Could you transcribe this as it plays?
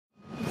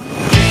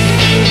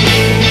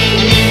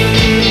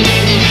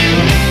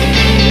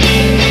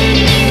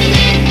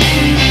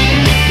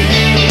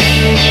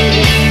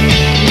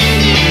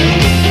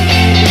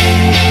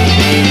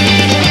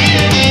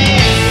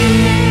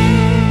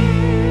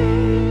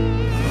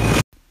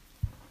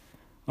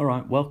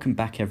Right, welcome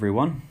back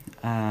everyone.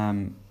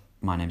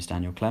 My name's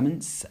Daniel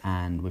Clements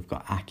and we've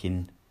got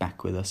Akin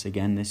back with us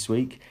again this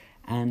week.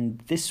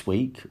 And this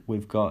week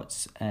we've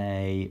got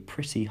a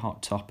pretty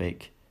hot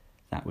topic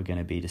that we're going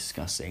to be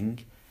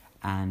discussing.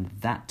 And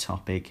that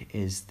topic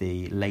is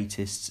the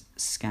latest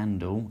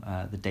scandal,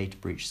 the data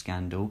breach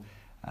scandal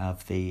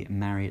of the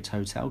Marriott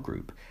Hotel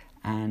Group.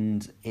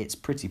 And it's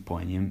pretty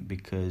poignant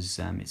because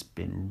it's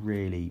been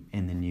really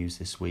in the news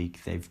this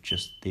week. The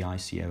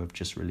ICO have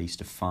just released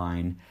a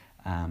fine,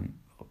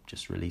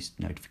 just released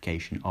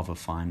notification of a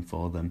fine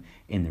for them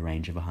in the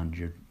range of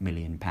 £100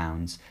 million.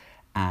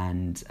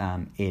 And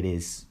it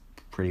is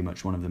pretty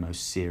much one of the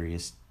most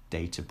serious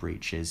data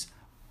breaches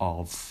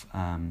of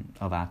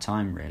our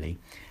time, really.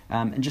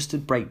 And just to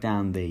break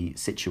down the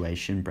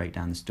situation, break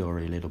down the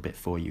story a little bit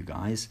for you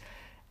guys,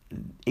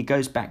 it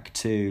goes back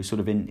to sort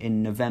of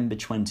in November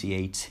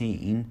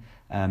 2018,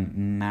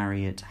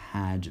 Marriott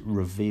had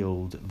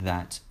revealed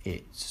that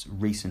its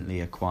recently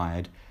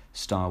acquired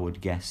Starwood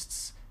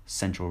Guests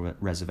central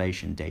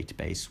reservation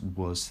database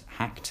was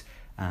hacked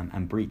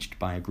and breached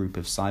by a group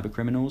of cyber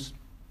criminals.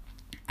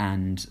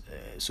 And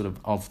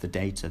of the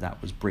data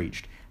that was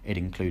breached, it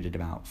included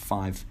about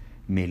 5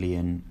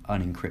 million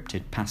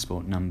unencrypted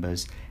passport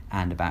numbers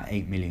and about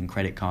 8 million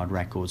credit card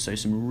records. So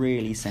some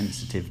really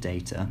sensitive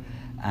data.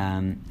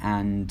 So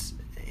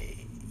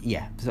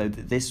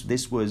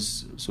this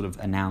was sort of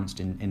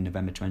announced in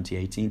November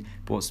 2018.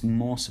 But what's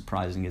more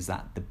surprising is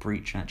that the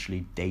breach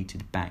actually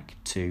dated back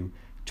to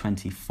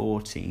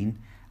 2014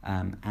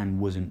 and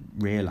wasn't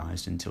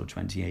realised until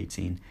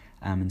 2018.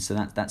 And so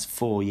that's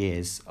 4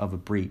 years of a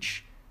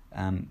breach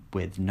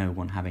with no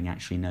one having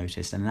actually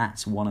noticed. And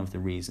that's one of the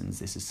reasons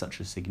this is such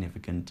a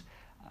significant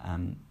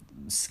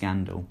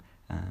scandal.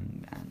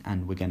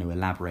 And we're going to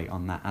elaborate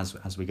on that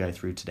as we go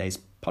through today's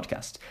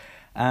podcast.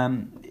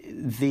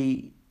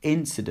 The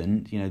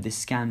incident, this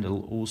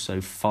scandal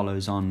also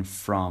follows on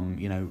from,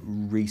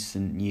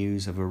 recent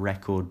news of a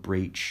record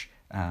breach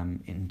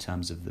in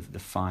terms of the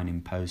fine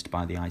imposed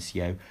by the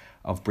ICO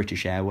of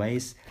British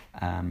Airways,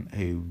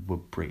 who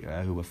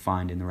were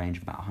fined in the range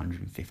of about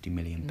 £150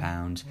 million.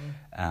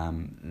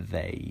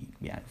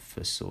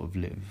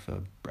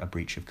 For a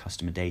breach of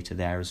customer data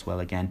there as well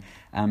again,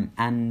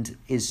 and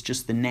is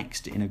just the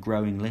next in a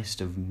growing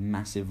list of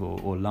massive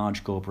or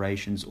large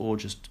corporations or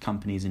just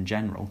companies in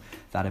general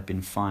that have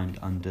been fined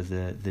under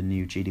the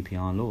new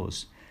GDPR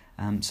laws.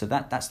 So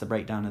that's the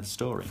breakdown of the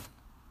story.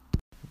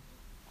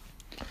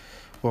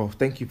 Well,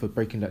 thank you for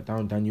breaking that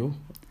down, Daniel.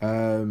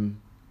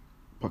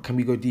 But can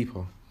we go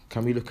deeper?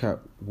 Can we look at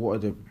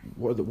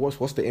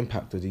what's the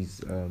impact of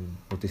these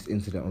of this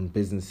incident on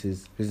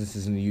businesses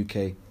in the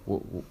UK?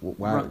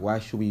 Why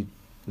should we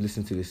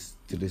listen to this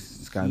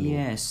scandal?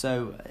 Yeah,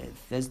 so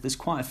there's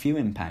quite a few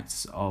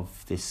impacts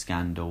of this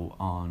scandal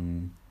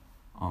on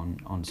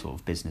sort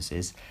of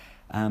businesses.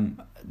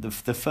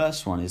 The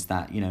first one is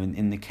that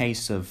in the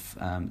case of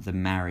the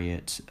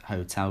Marriott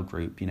Hotel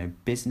Group,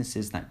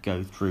 businesses that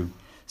go through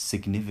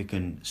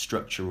significant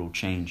structural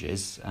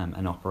changes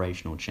and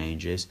operational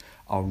changes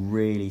are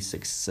really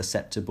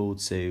susceptible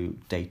to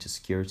data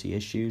security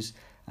issues.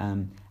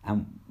 And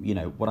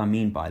what I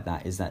mean by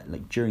that is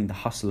that during the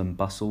hustle and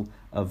bustle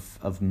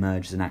of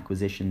mergers and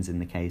acquisitions, in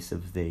the case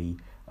of the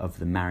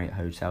Marriott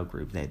Hotel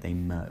Group,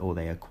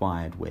 they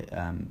acquired with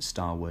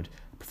Starwood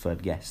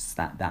Preferred Guests,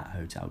 that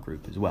hotel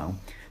group as well.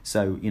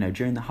 So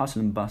during the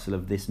hustle and bustle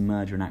of this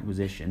merger and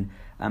acquisition,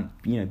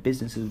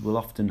 businesses will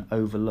often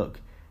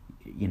overlook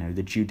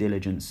the due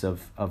diligence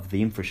of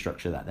the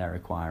infrastructure that they're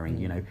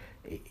acquiring.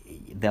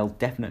 They'll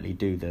definitely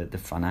do the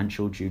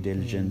financial due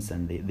diligence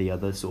and the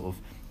other sort of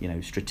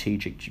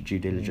strategic due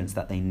diligence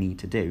that they need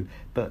to do,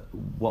 but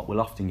what will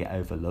often get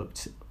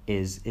overlooked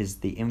is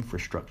the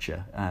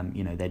infrastructure.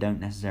 They don't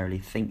necessarily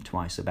think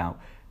twice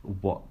about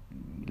what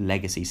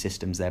legacy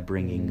systems they're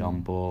bringing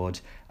on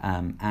board,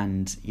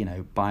 and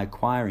by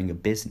acquiring a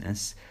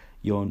business,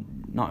 you're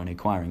not only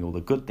acquiring all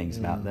the good things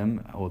about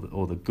them,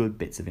 or the good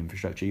bits of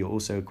infrastructure, you're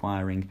also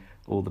acquiring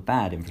all the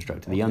bad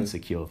infrastructure, the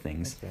unsecure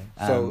things.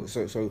 Okay.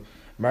 So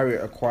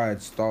Marriott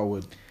acquired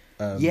Starwood.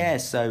 And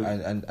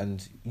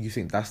you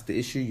think that's the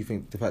issue? You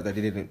think the fact that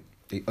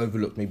they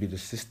overlooked maybe the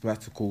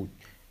systematical,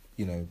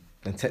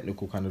 and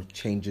technical kind of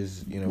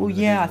changes, Well,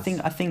 yeah, I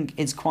think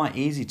it's quite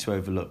easy to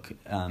overlook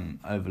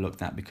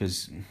that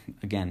because,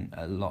 again,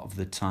 a lot of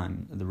the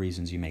time, the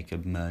reasons you make a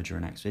merger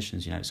and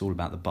acquisitions, it's all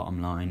about the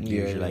bottom line.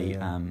 Usually,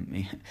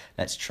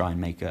 let's try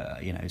and make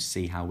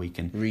see how we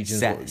can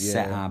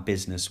set our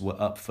business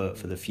up for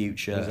the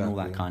future and all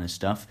that kind of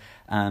stuff.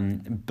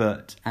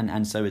 But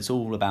so it's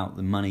all about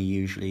the money.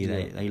 Usually,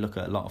 they look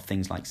at a lot of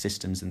things like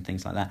systems and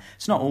things like that.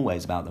 It's not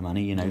always about the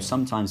money.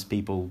 Sometimes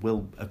people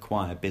will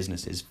acquire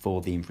businesses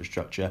for the infrastructure.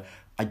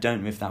 I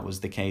don't know if that was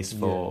the case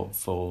for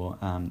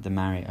the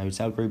Marriott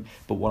Hotel Group,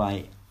 but what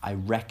I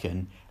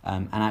reckon,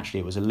 and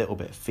actually it was a little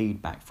bit of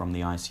feedback from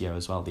the ICO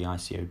as well. The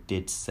ICO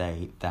did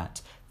say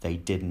that they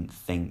didn't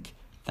think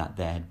that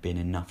there had been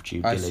enough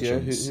due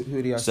diligence. Who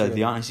are the ICO? So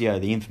the ICO,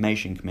 the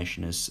Information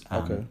Commissioner's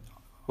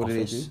What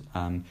office. do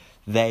they do?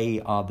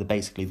 they are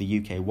basically the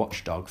UK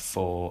watchdog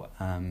for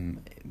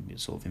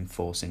sort of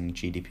enforcing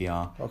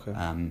GDPR. Okay.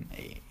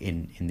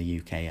 In the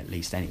UK at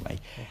least anyway.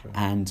 Okay.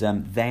 And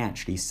they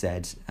actually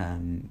said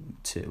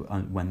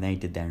when they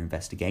did their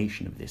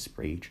investigation of this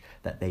breach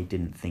that they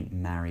didn't think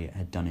Marriott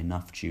had done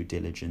enough due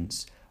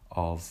diligence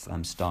of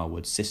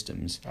Starwood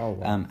systems. Oh,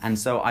 wow. And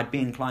so I'd be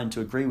inclined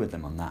to agree with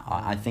them on that.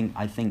 I think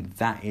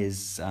that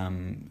is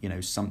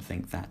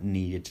something that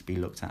needed to be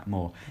looked at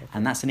more. Okay.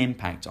 And that's an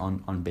impact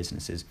on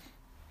businesses.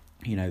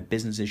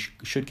 Businesses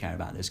should care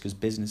about this, because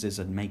businesses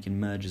are making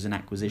mergers and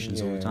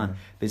acquisitions all the time.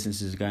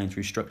 Businesses are going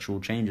through structural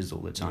changes all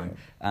the time.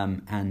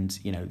 And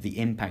the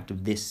impact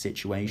of this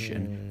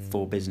situation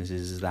for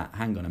businesses is that,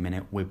 hang on a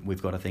minute,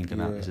 we've got to think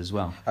about this as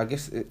well. I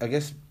guess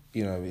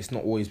it's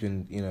not always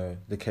been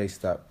the case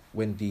that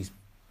when these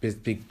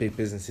big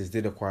businesses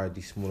did acquire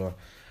these smaller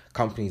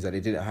companies, that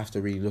they didn't have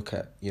to really look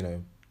at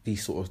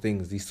these sort of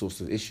things, these sorts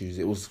of issues.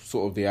 It was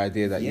sort of the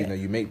idea that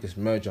you make this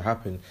merger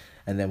happen,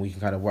 and then we can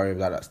kind of worry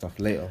about that stuff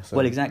later. So.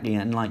 Well, exactly,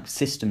 and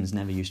systems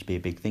never used to be a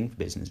big thing for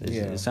businesses.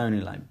 Yeah. It's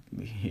only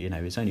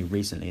it's only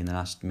recently in the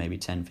last maybe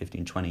 10,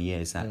 15, 20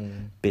 years that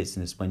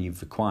business, when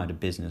you've acquired a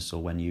business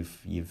or when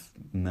you've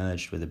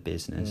merged with a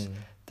business,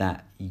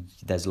 that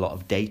there's a lot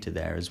of data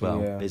there as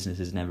well. Yeah.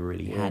 Businesses never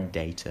really had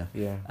data.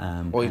 Yeah.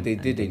 Or if they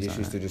did, they just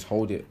used to just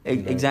hold it.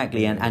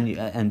 Exactly,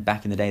 and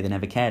back in the day they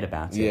never cared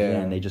about it.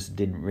 Yeah. And they just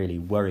didn't really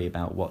worry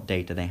about what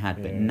data they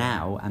had. But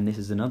now, and this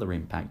is another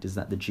impact, is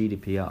that the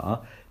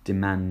GDPR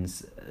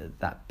demands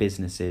that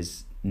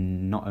businesses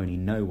not only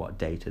know what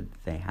data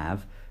they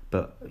have,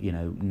 but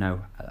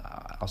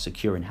are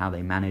secure in how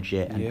they manage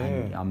it,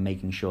 and are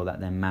making sure that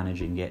they're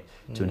managing it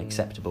to an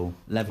acceptable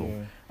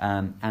level.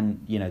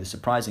 And the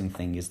surprising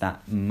thing is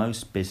that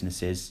most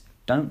businesses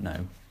don't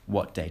know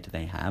what data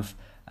they have.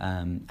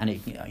 And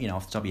it,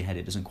 off the top of your head,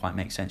 it doesn't quite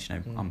make sense.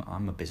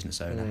 I'm a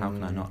business owner. How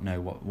can I not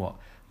know what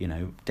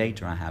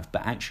data I have?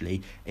 But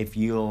actually, if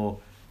you're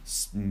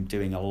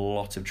doing a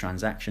lot of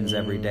transactions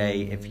every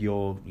day, if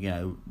you're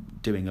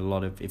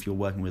if you're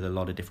working with a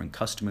lot of different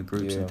customer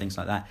groups and things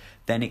like that,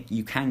 then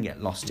you can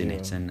get lost in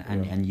it,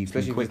 and you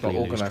especially can quickly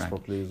lose track.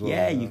 Properly as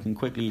well, you can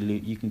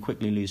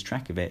quickly lose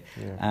track of it.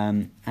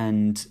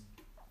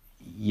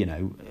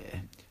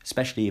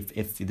 Especially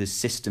if the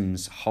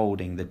systems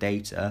holding the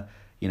data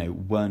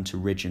weren't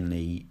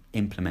originally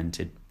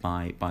implemented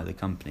by the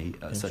company,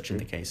 such in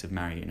the case of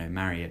Marriott.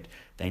 Marriott,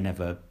 they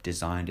never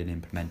designed and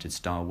implemented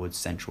Starwood's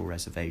central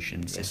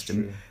reservation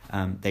system.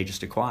 They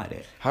just acquired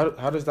it. How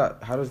does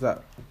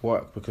that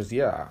work? Because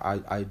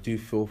I do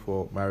feel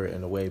for Marriott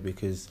in a way,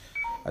 because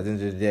at the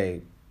end of the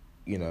day,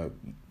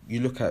 you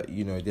look at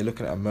they're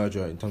looking at a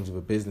merger in terms of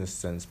a business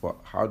sense, but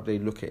how do they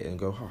look at it and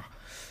go,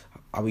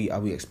 are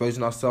we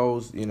exposing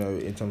ourselves,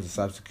 in terms of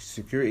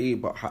cybersecurity?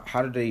 But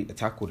how do they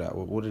tackle that?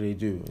 What do they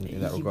do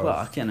in that regard?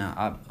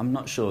 Well, I'm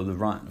not sure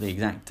the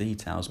exact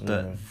details,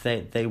 but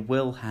they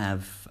will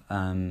have.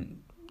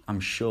 I'm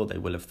sure they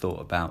will have thought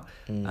about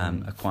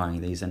acquiring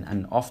these,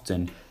 and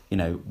often,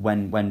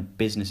 when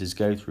businesses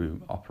go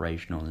through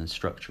operational and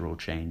structural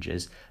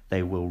changes,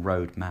 they will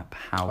roadmap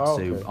how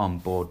to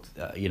onboard,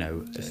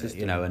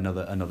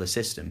 another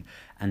system,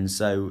 and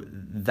so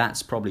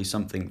that's probably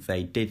something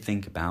they did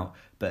think about.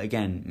 But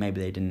again,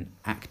 maybe they didn't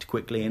act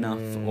quickly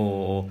enough,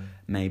 or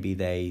maybe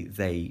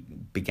they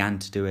began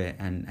to do it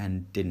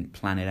and didn't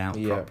plan it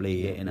out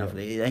properly enough.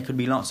 There could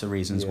be lots of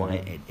reasons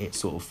why it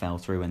sort of fell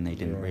through and they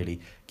didn't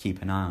really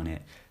keep an eye on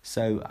it.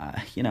 So,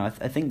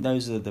 I think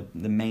those are the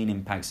main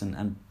impacts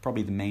and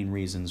probably the main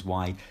reasons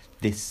why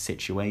this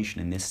situation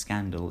and this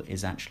scandal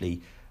is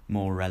actually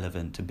more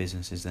relevant to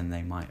businesses than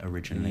they might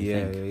originally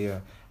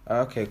think.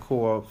 Okay, cool.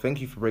 Well, thank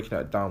you for breaking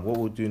that down. What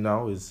we'll do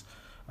now is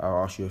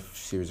I'll ask you a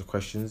series of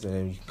questions and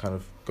then you can kind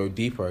of go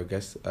deeper, I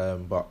guess.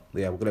 But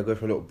we're going to go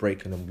for a little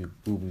break and then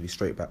we'll be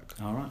straight back.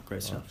 All right,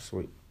 great stuff.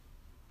 Sweet.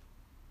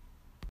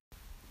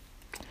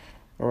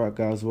 All right,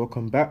 guys,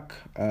 welcome back.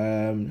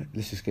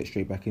 Let's just get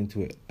straight back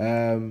into it.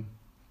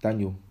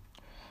 Daniel,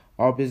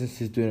 are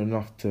businesses doing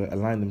enough to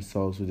align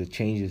themselves with the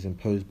changes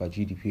imposed by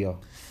GDPR?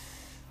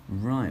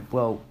 Right,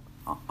 well,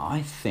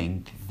 I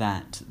think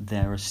that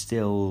there are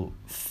still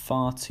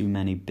far too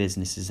many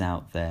businesses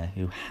out there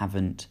who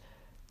haven't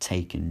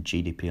taken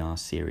GDPR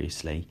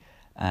seriously.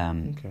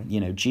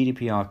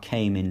 GDPR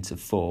came into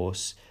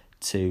force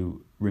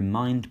to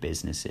remind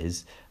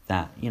businesses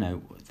that you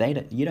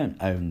don't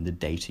own the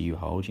data you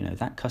hold.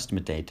 That customer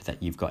data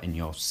that you've got in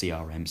your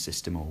CRM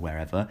system or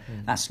wherever,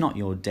 that's not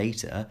your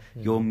data.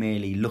 You're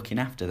merely looking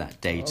after that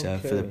data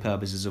for the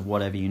purposes of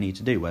whatever you need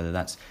to do, whether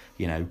that's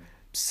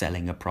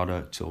selling a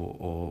product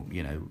or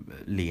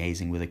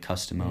liaising with a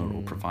customer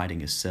or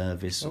providing a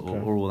service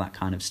or all that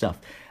kind of stuff.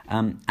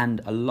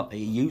 And it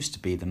used to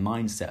be the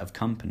mindset of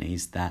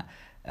companies that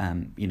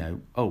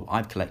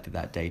I've collected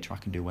that data, I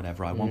can do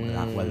whatever I want with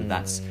that, whether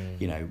that's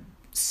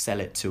sell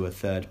it to a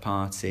third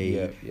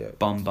party,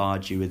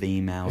 bombard you with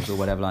emails or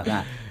whatever like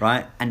that,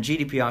 right? And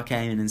GDPR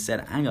came in and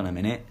said, hang on a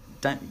minute,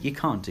 you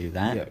can't do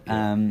that.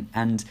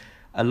 And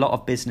a lot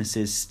of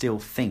businesses still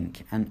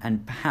think,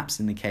 and perhaps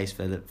in the case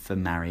for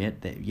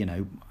Marriott, that, you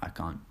know, I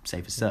can't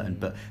say for certain,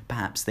 but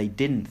perhaps they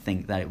didn't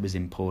think that it was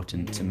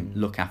important to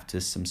look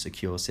after some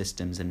secure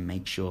systems and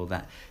make sure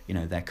that, you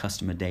know, their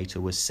customer data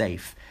was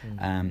safe.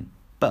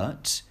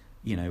 But,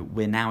 you know,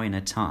 we're now in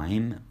a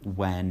time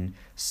when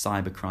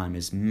cybercrime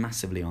is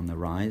massively on the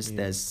rise.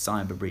 There's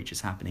cyber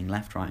breaches happening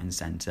left, right, and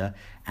centre,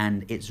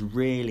 and it's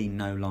really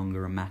no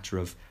longer a matter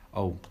of,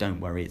 oh, don't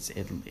worry,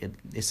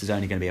 this is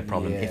only going to be a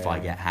problem if I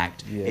get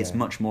hacked. It's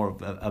much more of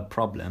a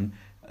problem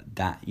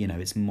that, you know,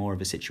 it's more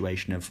of a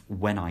situation of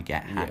when I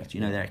get hacked.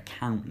 You know, there are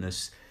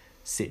countless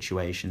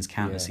situations,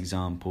 countless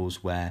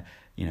examples where,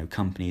 you know,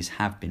 companies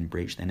have been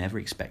breached. They're never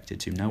expected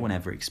to. No one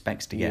ever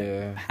expects to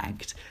get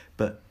hacked,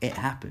 but it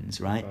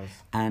happens, right?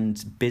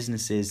 And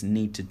businesses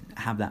need to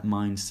have that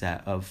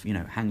mindset of, you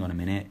know, hang on a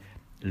minute,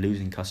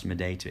 losing customer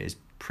data is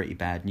pretty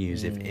bad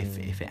news if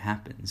it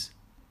happens.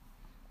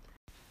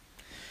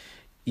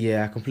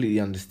 Yeah, I completely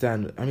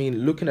understand. I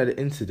mean, looking at the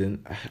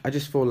incident, I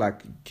just feel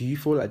like, do you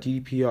feel like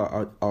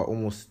GDPR are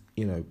almost,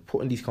 you know,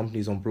 putting these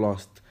companies on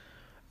blast,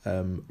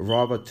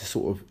 rather to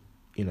sort of,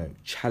 you know,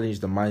 challenge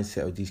the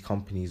mindset of these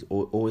companies,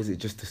 or is it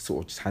just to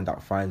sort of just hand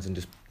out fines and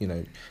just, you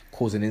know,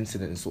 cause an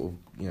incident and sort of,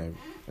 you know,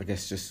 I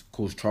guess just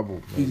cause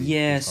trouble?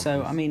 Yeah,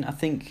 so, I mean, I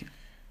think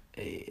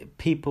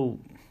people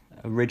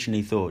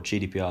originally thought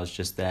GDPR was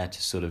just there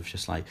to sort of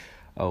just like,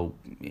 oh,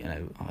 you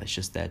know, it's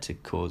just there to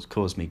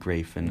cause me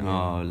grief, and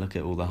oh, look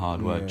at all the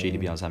hard work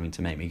GDPR's having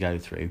to make me go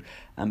through.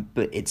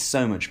 But it's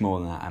so much more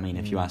than that. I mean,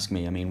 if you ask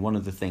me, I mean, one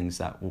of the things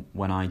that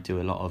when I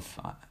do a lot of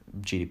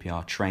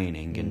GDPR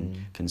training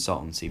and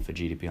consultancy for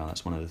GDPR,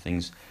 that's one of the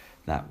things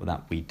that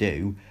we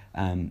do.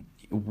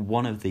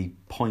 One of the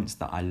points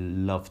that I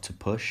love to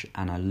push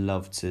and I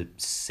love to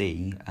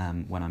see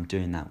when I'm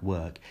doing that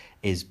work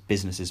is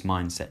businesses'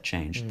 mindset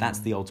change. That's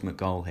the ultimate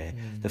goal here.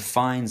 The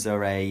fines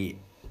are a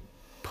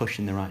push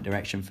in the right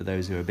direction for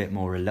those who are a bit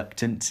more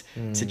reluctant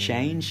to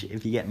change,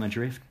 if you get my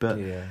drift. But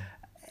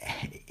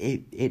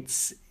it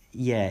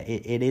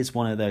is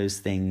one of those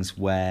things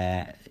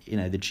where, you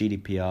know, the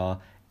GDPR,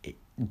 it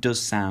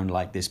does sound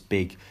like this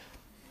big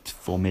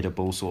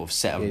formidable sort of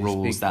set of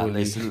rules,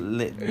 this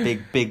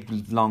big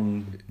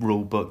long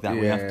rule book that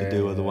we have to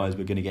do, otherwise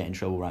we're going to get in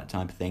trouble, right,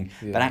 type of thing.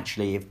 But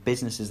actually, if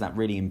businesses that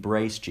really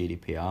embrace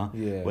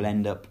GDPR will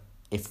end up,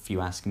 if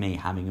you ask me,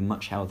 having a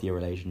much healthier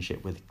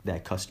relationship with their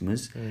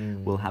customers,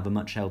 will have a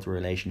much healthier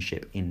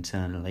relationship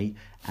internally,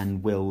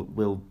 and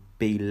will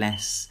be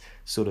less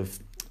sort of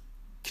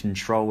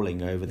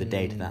controlling over the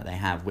data that they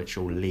have, which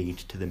will lead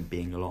to them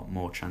being a lot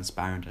more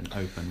transparent and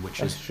open, which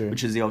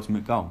is the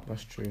ultimate goal.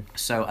 That's true.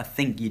 So I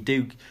think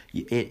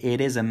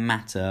it is a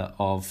matter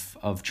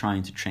of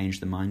trying to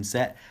change the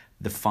mindset.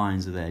 The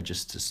fines are there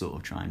just to sort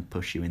of try and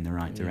push you in the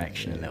right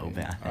direction a little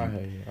bit, I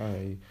think. I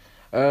hear you.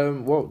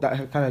 Well,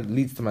 that kind of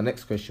leads to my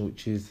next question,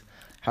 which is,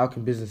 how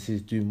can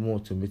businesses do more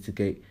to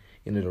mitigate,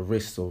 you know, the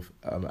risks of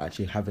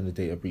actually having a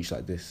data breach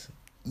like this?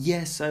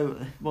 Yeah, so,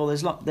 well,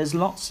 there's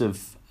lots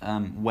of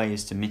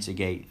ways to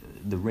mitigate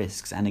the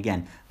risks. And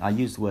again, I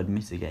use the word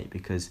mitigate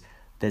because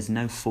there's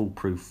no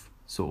foolproof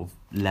sort of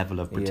level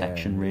of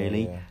protection,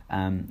 really.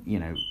 You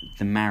know,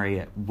 the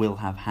Marriott will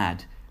have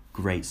had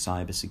great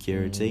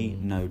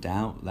cybersecurity, no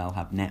doubt. They'll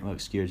have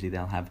network security,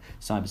 they'll have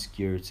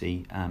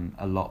cybersecurity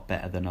a lot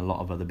better than a lot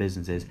of other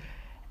businesses.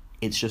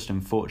 It's just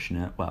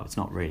unfortunate. Well, it's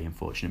not really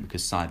unfortunate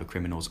because cyber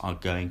criminals are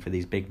going for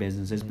these big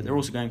businesses, but they're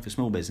also going for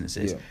small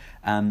businesses.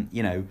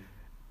 You know,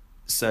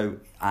 so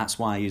that's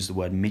why I use the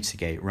word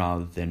mitigate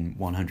rather than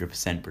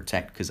 100%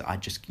 protect,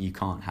 because you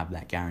can't have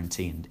that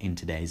guarantee in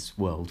today's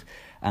world.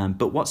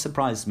 But what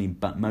surprises me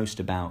most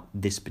about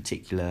this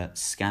particular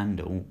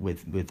scandal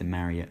with the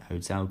Marriott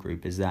Hotel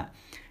Group is that,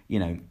 you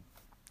know,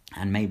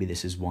 and maybe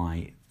this is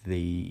why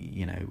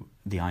the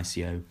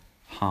ICO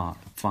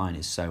fine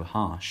is so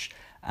harsh,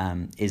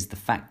 is the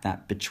fact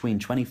that between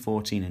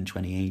 2014 and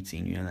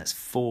 2018, you know, that's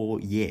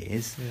 4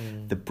 years,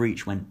 the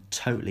breach went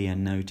totally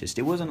unnoticed.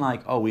 It wasn't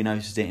like, oh, we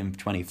noticed it in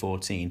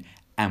 2014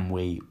 and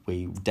we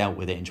dealt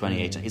with it in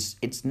 2018.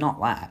 It's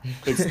not that.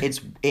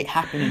 It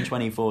happened in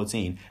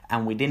 2014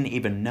 and we didn't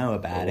even know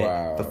about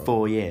it for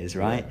 4 years,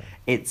 right?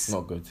 It's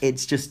not good.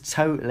 It's just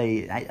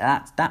totally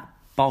that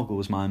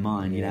boggles my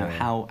mind, you know,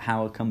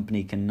 how a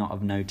company can not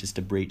have noticed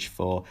a breach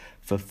for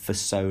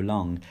so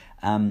long.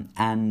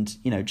 And,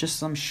 you know, just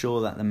as I'm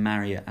sure that the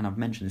Marriott, and I've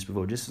mentioned this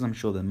before, just as I'm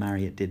sure that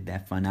Marriott did their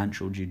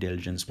financial due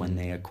diligence when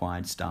they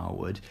acquired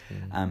Starwood,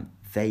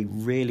 they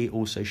really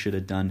also should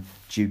have done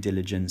due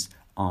diligence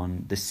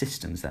on the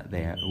systems that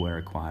they were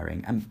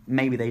acquiring, and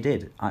maybe they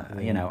did. I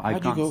How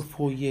do you go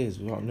 4 years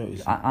without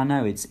noticing? I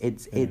know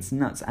it's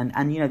nuts,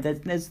 and you know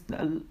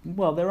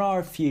there are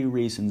a few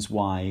reasons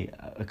why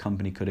a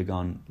company could have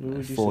gone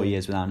 4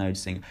 years without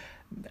noticing.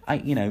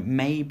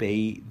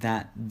 Maybe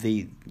that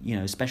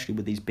especially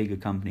with these bigger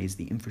companies,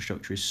 the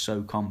infrastructure is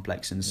so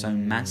complex and so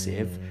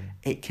massive,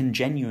 it can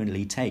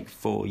genuinely take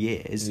 4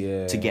 years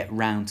to get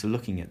round to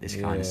looking at this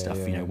kind of stuff,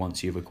 you know,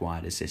 once you've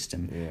acquired a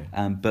system.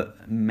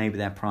 But maybe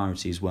their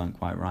priorities weren't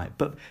quite right.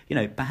 But, you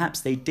know,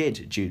 perhaps they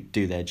did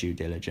do their due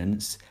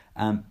diligence,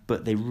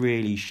 But they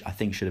really, I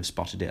think, should have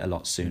spotted it a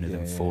lot sooner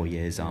than 4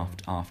 years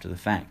after the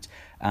fact.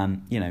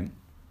 You know,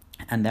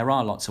 and there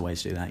are lots of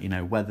ways to do that. You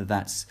know, whether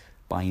that's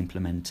by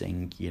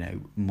implementing, you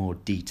know, more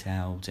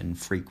detailed and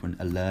frequent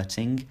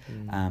alerting,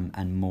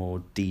 and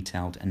more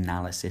detailed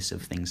analysis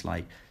of things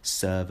like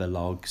server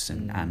logs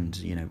and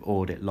you know,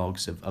 audit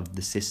logs of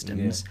the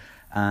systems,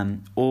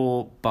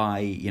 or by,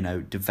 you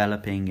know,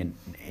 developing and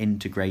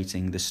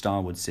integrating the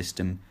Starwood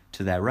system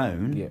to their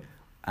own,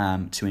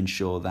 to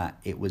ensure that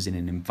it was in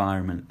an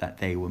environment that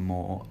they were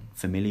more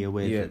familiar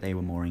with, that they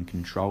were more in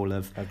control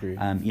of. I agree.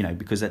 You know,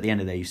 because at the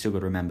end of the day, you still got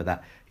to remember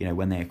that, you know,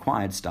 when they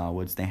acquired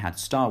Starwoods, they had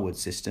Starwood's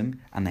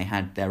system and they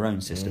had their own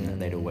system that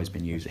they'd always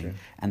been using.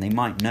 And they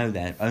might know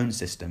their own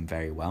system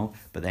very well,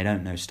 but they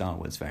don't know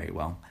Starwood's very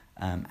well.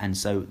 And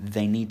so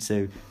they need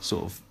to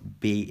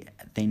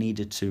they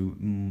needed to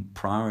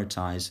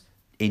prioritise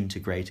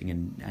integrating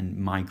and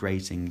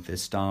migrating the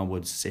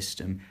Starwood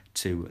system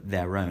to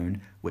their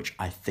own, which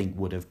I think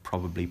would have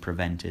probably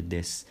prevented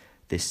this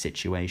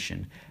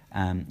situation.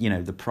 You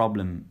know, the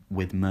problem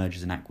with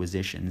mergers and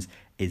acquisitions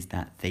is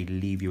that they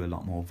leave you a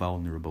lot more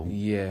vulnerable to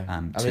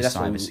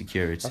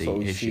cybersecurity that's what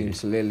we've issues.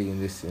 seen clearly in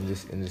this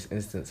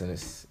instance, and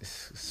it's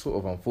sort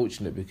of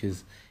unfortunate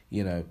because,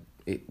 you know,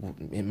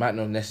 it might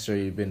not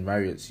necessarily have been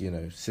Marriott's, you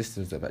know,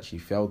 systems that have actually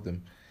failed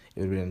them. It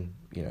would have been,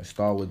 you know,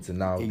 Starwoods, and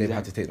now they've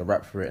had to take the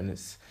rap for it, and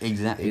it's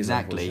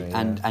exactly.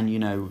 And you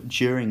know,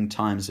 during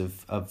times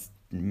of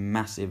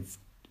massive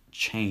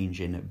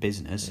change in a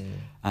business,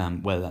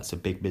 whether that's a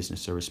big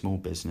business or a small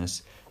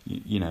business,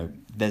 you know,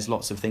 there's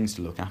lots of things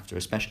to look after,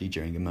 especially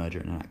during a merger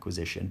and an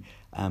acquisition.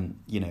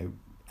 You know,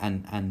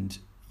 and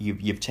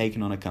you've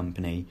taken on a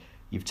company,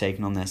 you've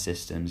taken on their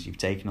systems, you've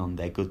taken on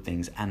their good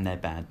things and their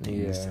bad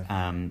things,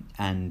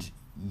 and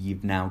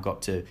you've now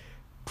got to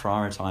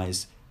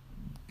prioritize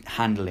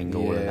handling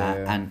all of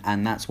that,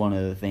 and that's one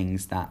of the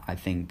things that I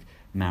think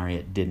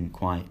Marriott didn't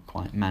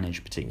quite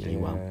manage particularly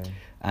well.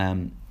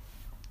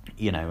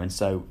 You know, and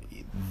so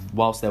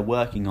whilst they're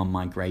working on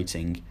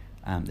migrating,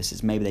 this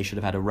is, maybe they should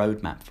have had a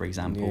roadmap, for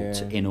example,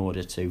 in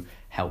order to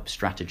help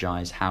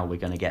strategize how we're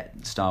going to get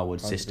Starwood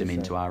system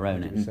into our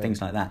own 100%. And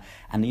things like that.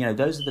 And you know,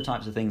 those are the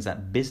types of things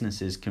that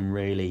businesses can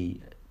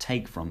really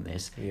take from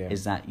this,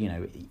 is that, you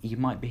know, you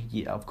might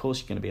be, of course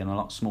you're going to be on a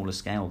lot smaller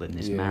scale than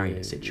this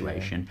Marriott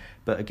situation,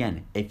 but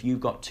again, if you've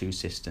got two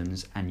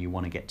systems and you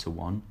want to get to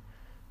one,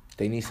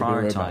 they need to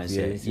prioritize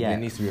it,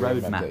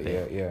 roadmap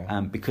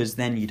it, because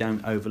then you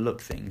don't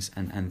overlook things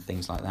and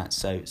things like that,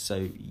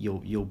 so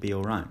you'll be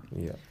all right.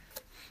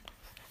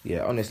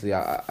 Honestly,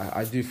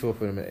 I do feel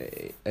for them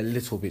a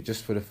little bit,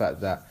 just for the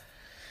fact that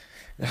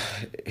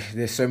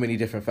there's so many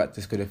different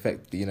factors could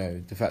affect, you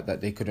know, the fact that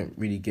they couldn't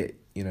really get,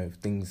 you know,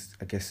 things,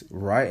 I guess,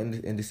 right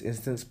in this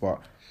instance. But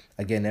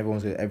again,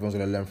 everyone's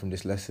gonna learn from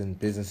this lesson.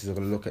 Businesses are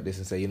gonna look at this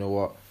and say, you know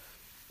what,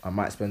 I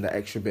might spend that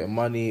extra bit of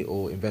money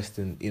or invest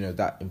in, you know,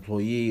 that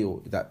employee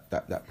or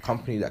that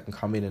company that can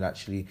come in and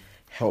actually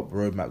help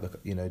roadmap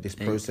you know, this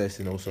process,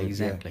 and also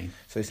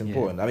so it's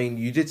important. I mean,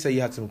 you did say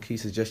you had some key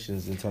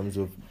suggestions in terms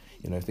of,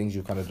 you know, things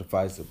you kind of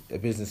advise a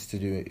business to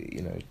do,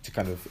 you know, to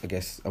kind of, I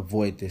guess,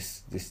 avoid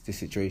this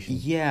situation.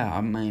 Yeah,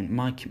 I mean,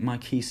 my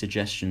key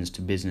suggestions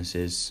to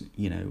businesses,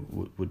 you know,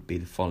 would be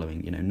the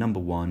following. You know, number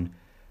one,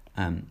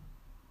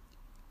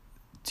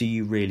 do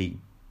you really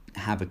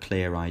have a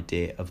clear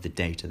idea of the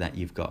data that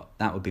you've got?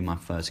 That would be my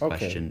first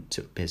question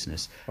to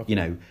business. You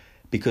know,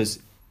 because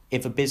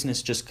if a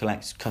business just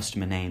collects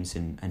customer names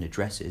and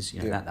addresses,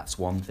 you know, that's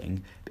one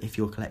thing. But if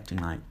you're collecting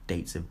like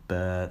dates of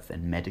birth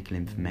and medical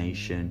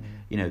information,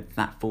 you know,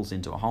 that falls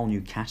into a whole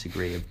new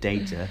category of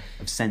data,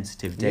 of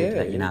sensitive data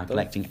that you're now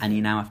collecting, and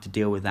you now have to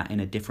deal with that in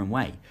a different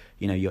way.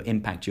 You know, your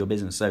impact to your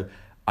business. So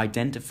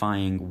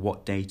identifying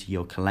what data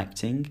you're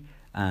collecting,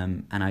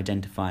 and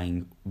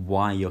identifying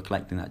why you're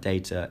collecting that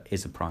data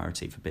is a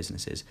priority for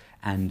businesses.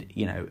 And,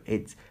 you know,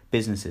 it's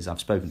businesses, I've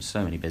spoken to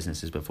so many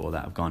businesses before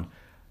that have gone,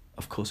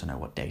 of course I know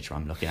what data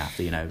I'm looking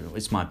after, you know,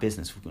 it's my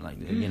business, like,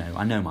 you know,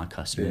 I know my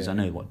customers, I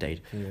know what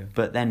data.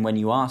 But then when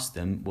you ask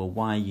them, well,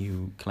 why are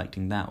you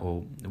collecting that,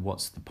 or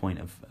what's the point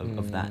of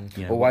that?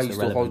 You know, or why are you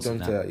still hold on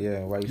to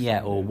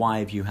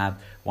that?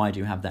 Why do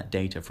you have that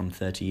data from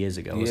 30 years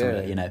ago or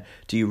something? You know,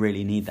 do you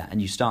really need that?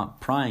 And you start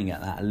prying at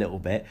that a little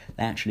bit,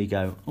 they actually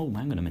go, oh,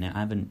 hang on a minute, I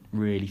haven't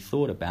really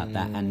thought about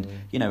that. And,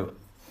 you know,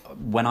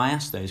 when I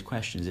ask those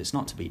questions, it's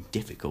not to be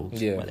difficult.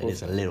 Well, it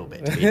is a little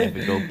bit to be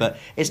difficult, but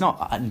it's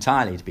not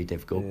entirely to be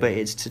difficult. But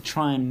it's to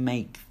try and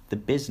make the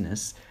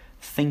business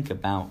think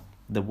about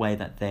the way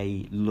that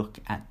they look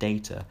at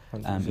data.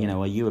 You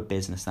know, are you a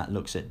business that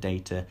looks at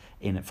data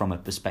from a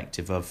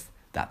perspective of,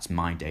 that's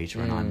my data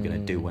and I'm going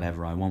to do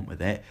whatever I want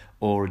with it?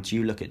 Or do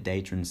you look at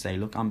data and say,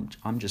 look,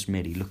 I'm just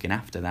merely looking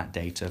after that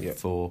data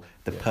for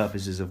the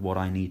purposes of what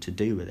I need to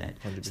do with it?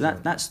 100%.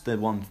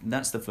 So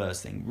that's the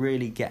first thing.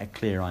 Really get a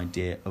clear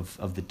idea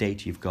of the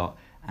data you've got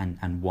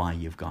and why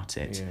you've got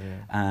it.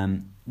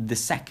 The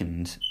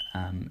second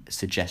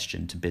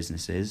suggestion to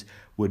businesses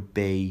would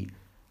be,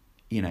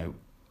 you know,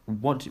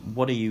 what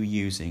are you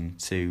using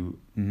to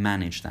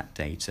manage that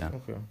data?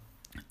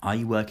 Are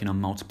you working on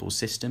multiple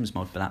systems,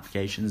 multiple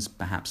applications,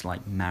 perhaps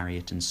like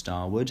Marriott and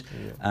Starwood?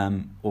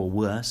 Or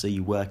worse, are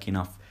you working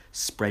off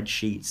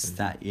spreadsheets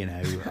that, you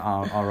know,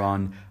 are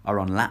on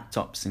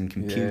laptops and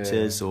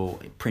computers, or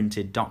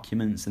printed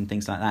documents and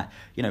things like that?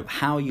 You know,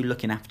 how are you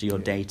looking after your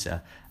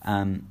data?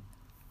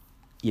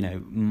 You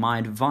know, my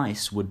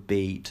advice would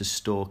be to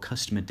store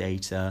customer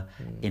data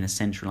in a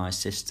centralized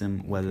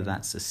system, whether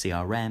that's a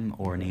CRM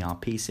or an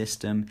ERP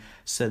system,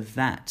 so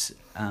that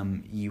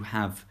you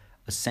have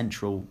a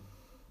central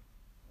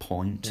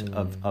point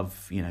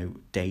of you know,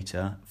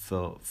 data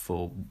for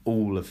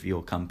all of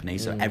your company,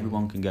 so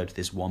everyone can go to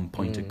this one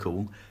point of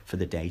call for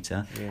the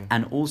data.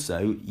 And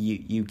also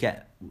you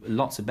get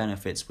lots of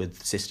benefits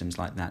with systems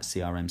like that,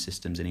 CRM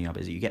systems and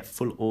ERPs. You get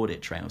full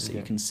audit trails, so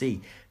you can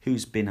see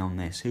who's been on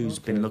this, who's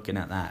been looking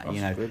at that. That's,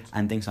 you know, good.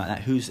 And things like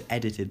that, who's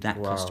edited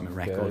that customer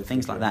record,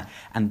 things like that.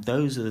 And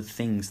those are the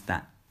things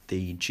that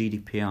the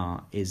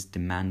GDPR is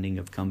demanding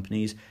of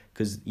companies,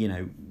 because, you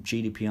know,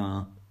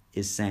 GDPR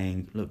is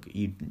saying, look,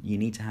 you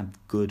need to have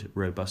good,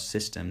 robust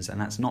systems,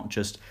 and that's not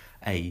just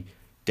a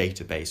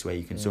database where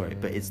you can store it,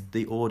 but it's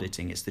the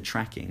auditing, it's the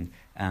tracking,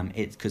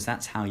 it's because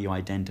that's how you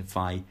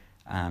identify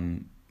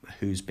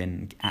who's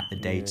been at the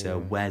data,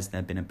 where's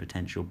there been a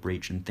potential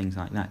breach and things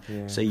like that.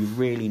 So you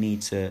really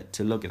need to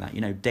look at that. You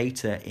know,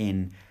 data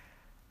in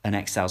an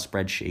Excel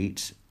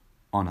spreadsheet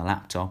on a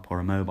laptop or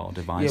a mobile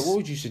device. What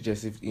would you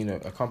suggest if, you know,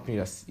 a company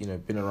that's, you know,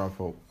 been around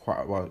for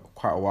quite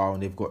a while,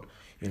 and they've got,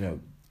 you know,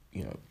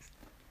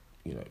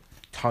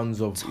 tons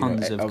of Excel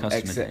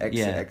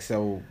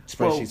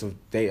spreadsheets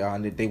of data,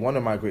 and they want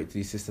to migrate to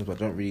these systems but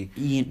don't really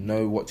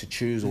know what to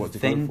choose or what to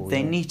go for.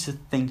 They need to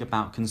think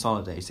about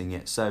consolidating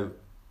it. So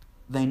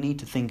they need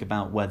to think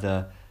about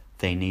whether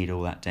they need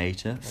all that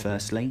data,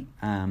 firstly.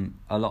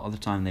 A lot of the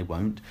time they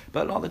won't,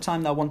 but a lot of the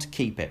time they'll want to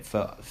keep it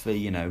for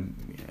you know,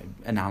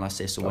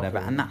 analysis or whatever,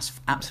 and that's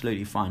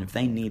absolutely fine. If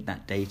they need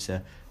that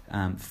data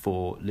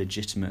for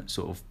legitimate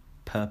sort of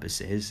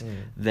purposes,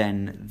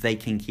 then they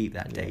can keep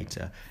that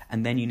data.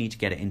 And then you need to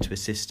get it into a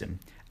system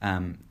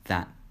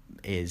that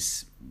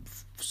is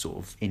sort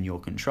of in your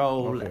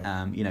control.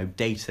 You know,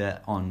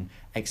 data on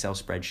Excel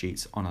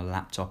spreadsheets on a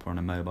laptop or on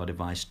a mobile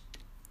device,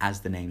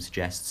 as the name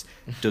suggests,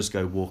 does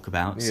go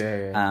walkabouts.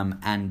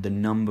 And the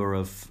number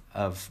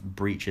of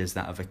breaches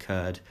that have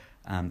occurred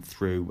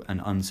through an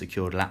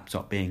unsecured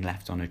laptop being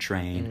left on a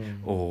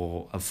train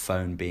or a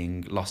phone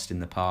being lost in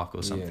the park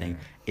or something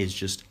is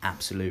just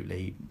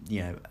absolutely, you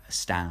know,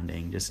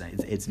 astounding. Just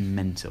it's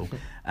mental.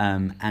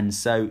 And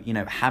so, you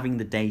know, having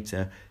the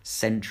data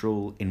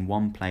central in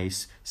one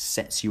place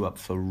sets you up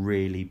for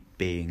really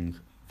being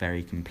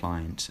very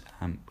compliant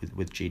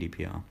with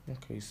GDPR.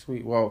 Okay,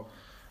 sweet. Well,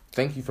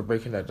 thank you for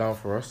breaking that down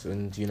for us.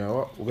 And you know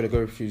what, we're going to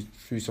go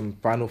through some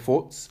final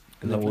thoughts,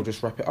 and then we'll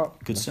just wrap it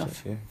up. Good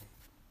stuff.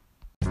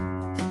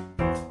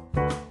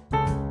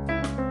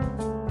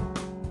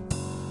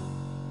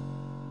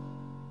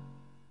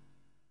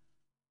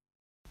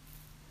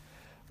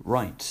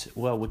 Right,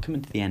 well, we're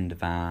coming to the end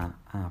of our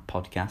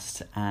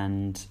podcast,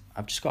 and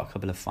I've just got a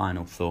couple of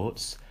final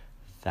thoughts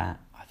that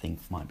I think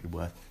might be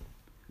worth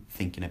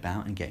thinking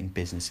about and getting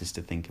businesses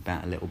to think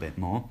about a little bit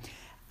more.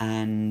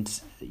 And,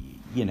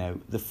 you know,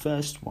 the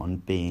first one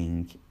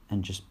being,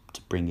 and just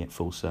to bring it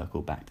full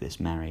circle back to this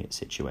Marriott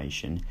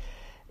situation,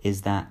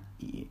 is that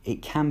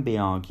it can be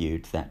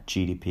argued that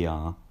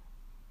GDPR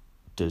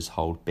does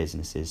hold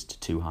businesses to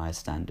too high a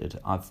standard.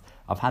 I've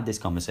had this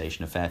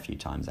conversation a fair few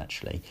times,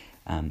 actually,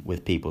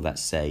 with people that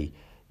say,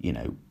 you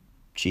know,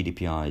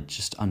 GDPR is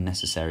just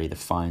unnecessary, the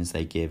fines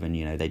they give, and,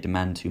 you know, they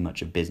demand too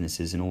much of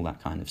businesses and all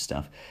that kind of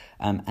stuff.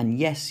 And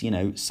yes, you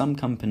know, some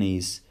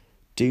companies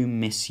do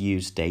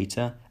misuse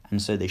data,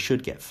 and so they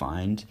should get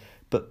fined.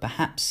 But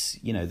perhaps,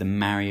 you know, the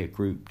Marriott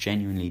Group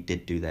genuinely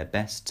did do their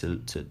best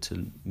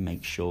to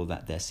make sure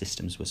that their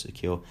systems were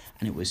secure,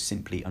 and it was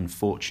simply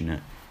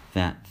unfortunate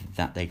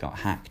that they got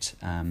hacked.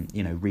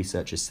 You know,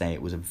 researchers say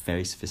it was a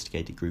very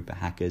sophisticated group of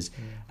hackers.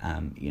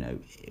 You know,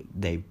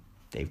 they've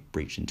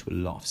breached into a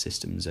lot of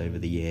systems over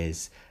the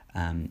years,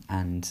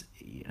 and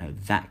you know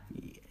that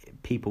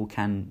people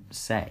can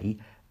say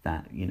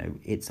that, you know,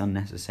 it's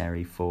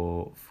unnecessary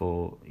for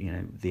you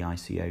know the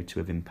ICO to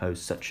have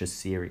imposed such a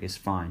serious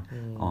fine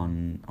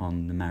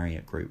on the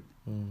Marriott Group.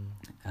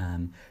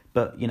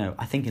 But you know,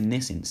 I think in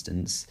this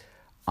instance,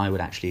 I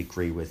would actually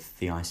agree with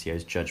the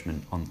ICO's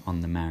judgment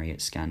on the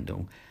Marriott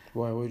scandal.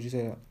 Why would you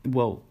say that?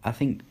 Well, I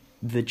think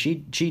the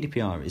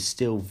GDPR is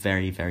still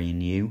very, very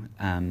new,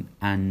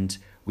 and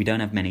we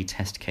don't have many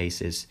test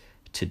cases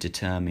to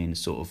determine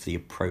sort of the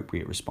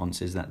appropriate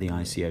responses that the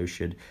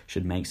ICO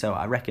should make. So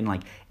I reckon,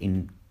 like,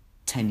 in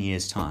 10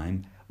 years'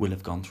 time, we'll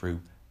have gone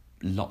through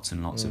lots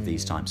and lots of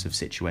these types of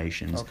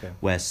situations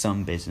where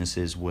some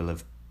businesses will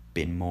have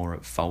been more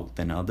at fault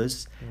than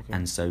others,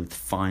 and so the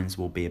fines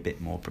will be a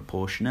bit more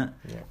proportionate.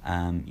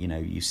 You know,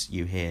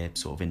 you hear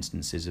sort of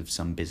instances of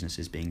some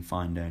businesses being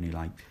fined only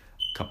like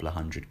a couple of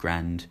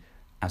 $100,000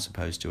 as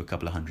opposed to a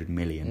couple of 100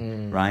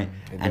 million, right?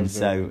 And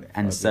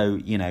so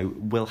you know,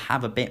 we'll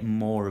have a bit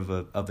more of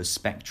a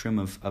spectrum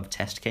of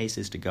test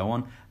cases to go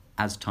on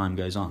as time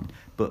goes on.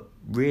 But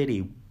really,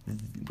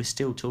 we're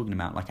still talking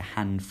about like a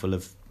handful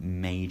of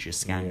major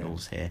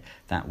scandals here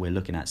that we're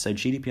looking at. So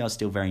GDPR is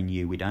still very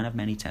new. We don't have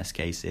many test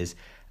cases.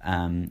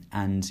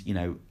 And, you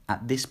know,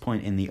 at this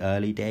point in the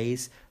early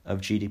days of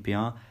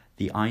GDPR,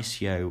 the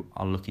ICO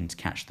are looking to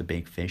catch the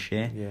big fish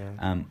here.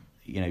 Yeah.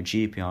 You know,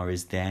 GDPR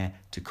is there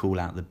to call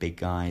out the big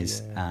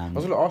guys. Yeah. I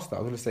was going to ask that.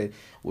 I was going to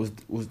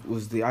say,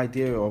 was the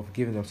idea of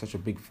giving them such a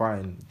big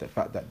fine the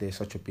fact that they're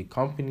such a big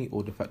company,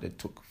 or the fact that it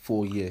took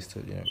 4 years to,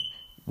 you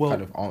know,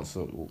 kind of answer?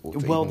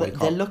 Or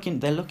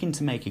they're looking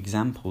to make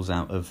examples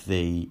out of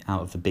the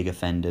big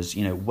offenders.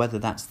 You know, whether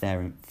that's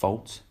their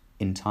fault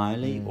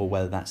entirely or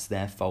whether that's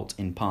their fault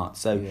in part.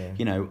 So,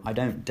 you know, I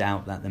don't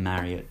doubt that the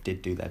Marriott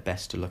did do their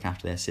best to look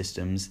after their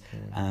systems.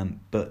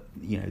 But,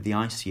 you know, the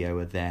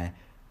ICO are there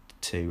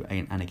to,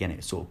 and again,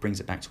 it sort of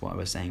brings it back to what I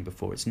was saying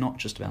before. It's not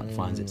just about the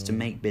fines, it's to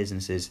make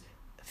businesses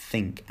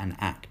think and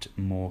act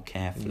more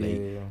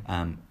carefully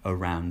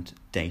around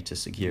data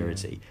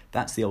security.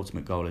 That's the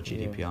ultimate goal of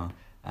GDPR.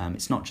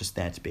 It's not just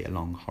there to be a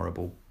long,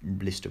 horrible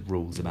list of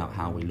rules about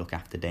how we look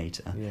after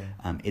data.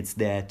 It's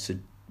there to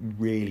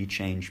really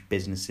change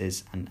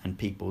businesses and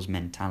people's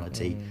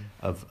mentality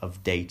of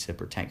data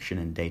protection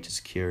and data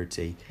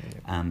security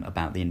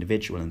about the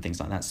individual and things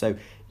like that. So,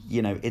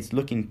 you know, it's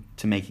looking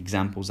to make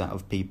examples out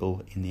of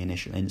people in the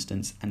initial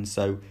instance. And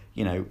so,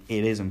 you know,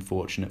 it is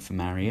unfortunate for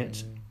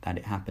Marriott that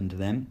it happened to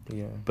them.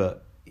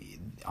 But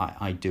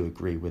I do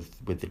agree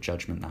with the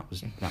judgment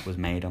that was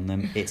made on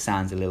them. It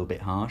sounds a little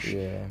bit harsh.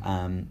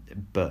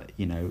 But,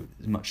 you know,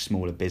 much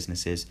smaller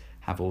businesses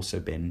have also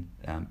been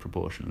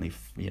proportionally,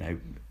 you know,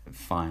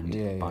 fined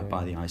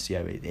by the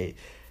ICO.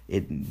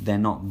 They're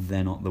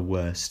not the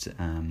worst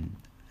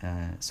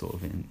sort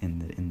of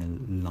in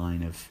the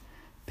line of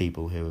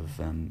people who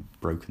have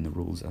broken the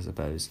rules, I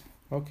suppose.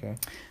 Okay.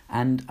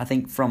 And I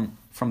think from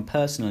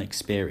personal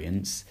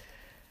experience,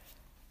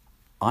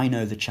 I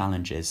know the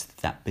challenges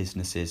that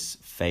businesses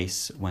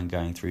face when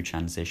going through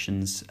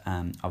transitions.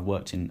 I've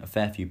worked in a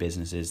fair few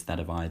businesses that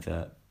have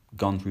either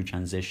gone through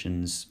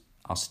transitions,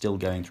 are still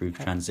going through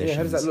transitions.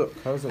 How does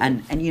that look?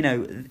 And you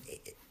know,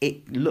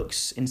 it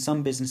looks, in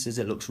some businesses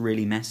it looks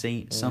really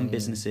messy. Some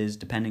businesses,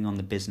 depending on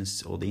the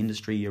business or the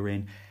industry you're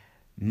in,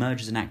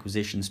 mergers and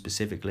acquisitions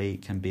specifically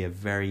can be a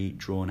very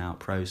drawn out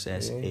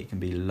process. It can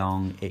be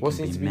long, it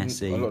can be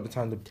messy. A lot of the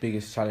time the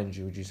biggest challenge,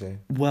 would you say?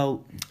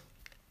 Well,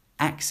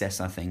 access,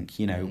 I think.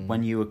 You know,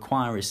 when you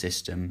acquire a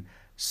system,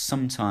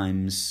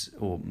 sometimes,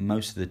 or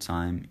most of the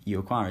time, you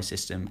acquire a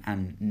system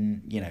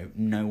and, you know,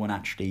 no one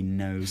actually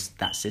knows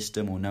that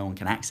system, or no one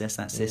can access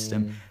that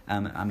system.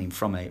 I mean,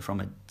 from a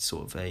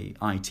sort of a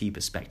IT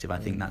perspective, I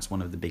think that's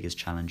one of the biggest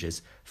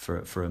challenges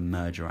for a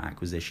merger or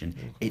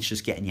acquisition. It's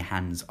just getting your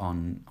hands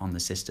on the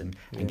system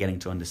and getting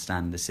to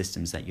understand the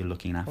systems that you're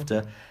looking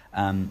after.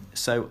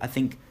 So I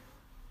think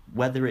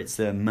whether it's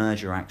a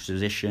merger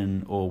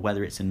acquisition or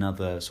whether it's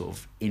another sort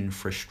of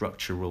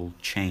infrastructural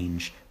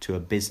change to a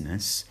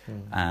business,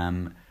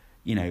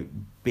 you know,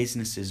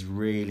 businesses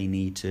really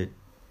need to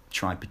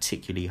try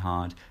particularly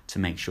hard to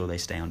make sure they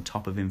stay on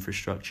top of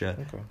infrastructure,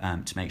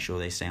 to make sure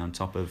they stay on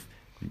top of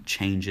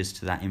changes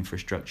to that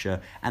infrastructure.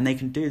 And they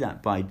can do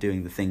that by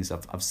doing the things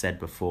I've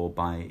said before,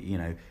 by, you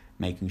know,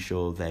 making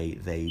sure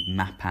they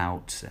map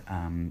out,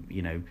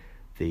 you know,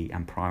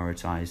 and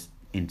prioritise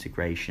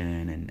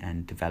integration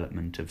and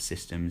development of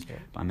systems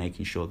by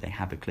making sure they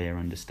have a clear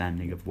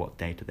understanding of what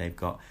data they've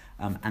got.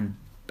 And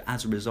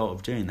as a result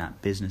of doing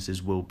that,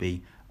 businesses will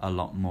be a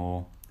lot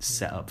more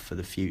set up for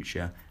the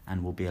future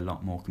and will be a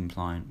lot more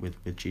compliant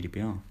with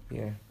GDPR.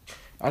 Yeah.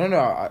 I don't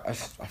know, I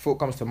thought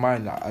comes to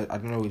mind, I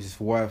don't know if it's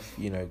worth,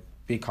 you know,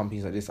 big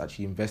companies like this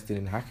actually investing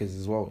in hackers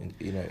as well,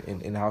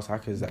 in-house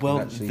hackers that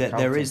can actually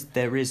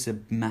there is a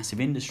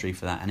massive industry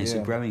for that, and it's a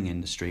growing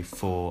industry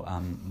for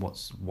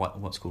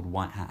what's called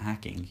white hat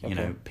hacking. You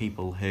know,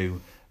 people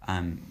who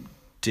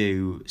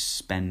do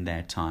spend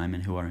their time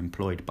and who are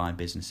employed by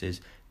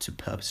businesses to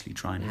purposely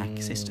try and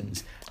hack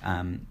systems.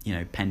 You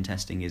know, pen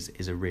testing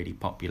is a really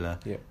popular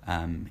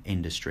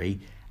industry.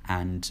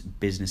 And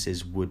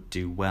businesses would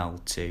do well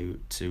to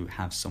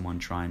have someone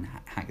try and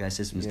hack their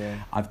systems.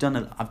 I've done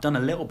a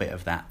little bit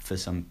of that for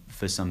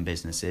some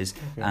businesses,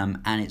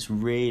 and it's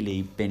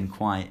really been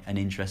quite an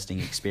interesting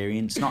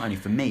experience, not only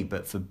for me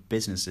but for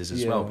businesses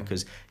as well,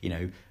 because, you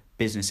know,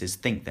 businesses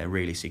think they're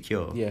really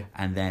secure,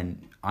 and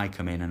then I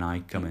come in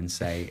and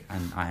say,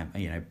 and I,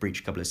 you know, breach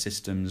a couple of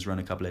systems, run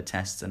a couple of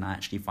tests, and I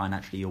actually find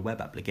your web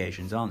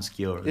applications aren't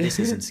secure, or this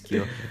isn't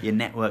secure, your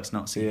network's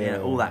not secure, you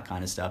know, all that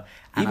kind of stuff.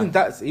 And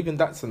even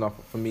that's enough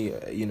for me.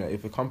 You know,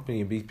 if a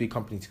company, big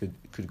companies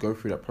could go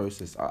through that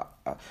process,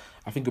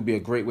 I think it'd be a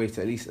great way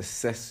to at least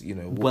assess, you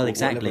know.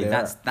 Exactly.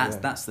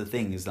 That's the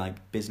thing, is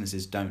like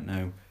businesses don't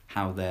know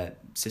how their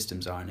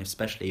systems are, and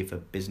especially if a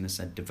business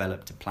had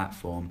developed a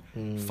platform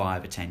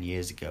 5 or 10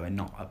 years ago and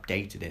not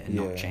updated it and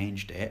not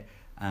changed it,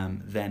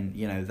 then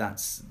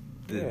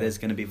there's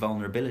going to be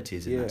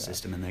vulnerabilities in that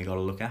system, and they got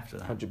to look after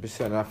that.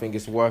 100%. And I think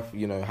it's worth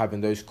having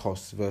those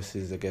costs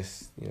versus, I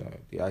guess,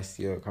 the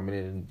ICO coming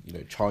in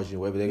and charging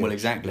whatever they're going to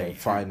exactly.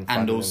 Fine,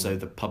 and also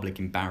the public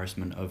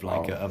embarrassment of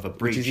of a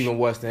breach, which is even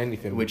worse than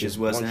anything. Which is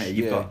worse than anything.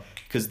 You've got,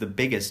 because the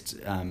biggest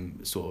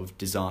sort of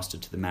disaster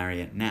to the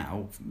Marriott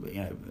now,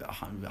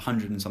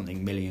 100 and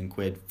something million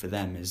quid for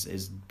them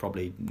is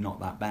probably not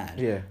that bad.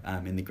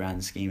 In the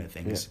grand scheme of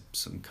things,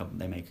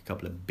 they make a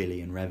couple of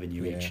billion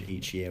revenue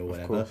each year or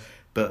whatever.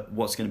 But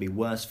what's going to be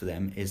worse for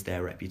them is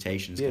their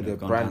reputation's going to have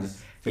gone down.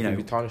 Going to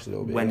be tarnished a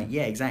little bit.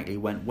 Exactly.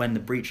 When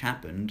the breach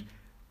happened,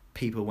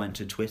 people went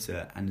to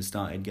Twitter and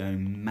started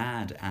going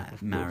mad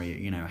at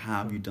Marriott.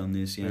 How have you done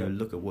this?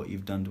 Look at what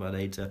you've done to our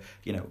data.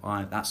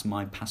 That's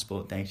my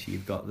passport data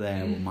you've got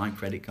there, or my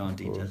credit card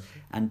details.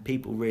 And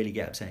people really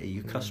get upset.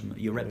 Your customer,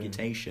 your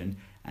reputation,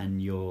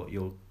 and your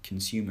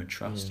consumer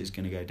trust is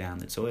going to go down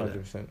the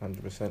toilet.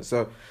 100%.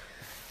 So,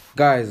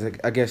 guys,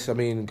 I guess,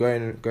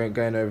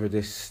 going over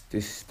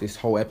this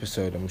whole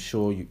episode, I'm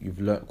sure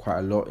you've learnt quite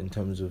a lot in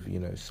terms of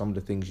some of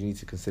the things you need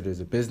to consider as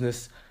a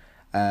business.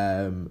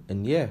 And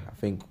I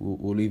think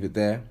we'll leave it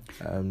there.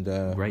 And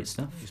great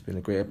stuff. It's been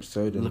a great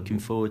episode. Looking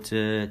forward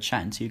to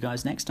chatting to you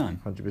guys next time.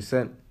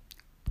 100%.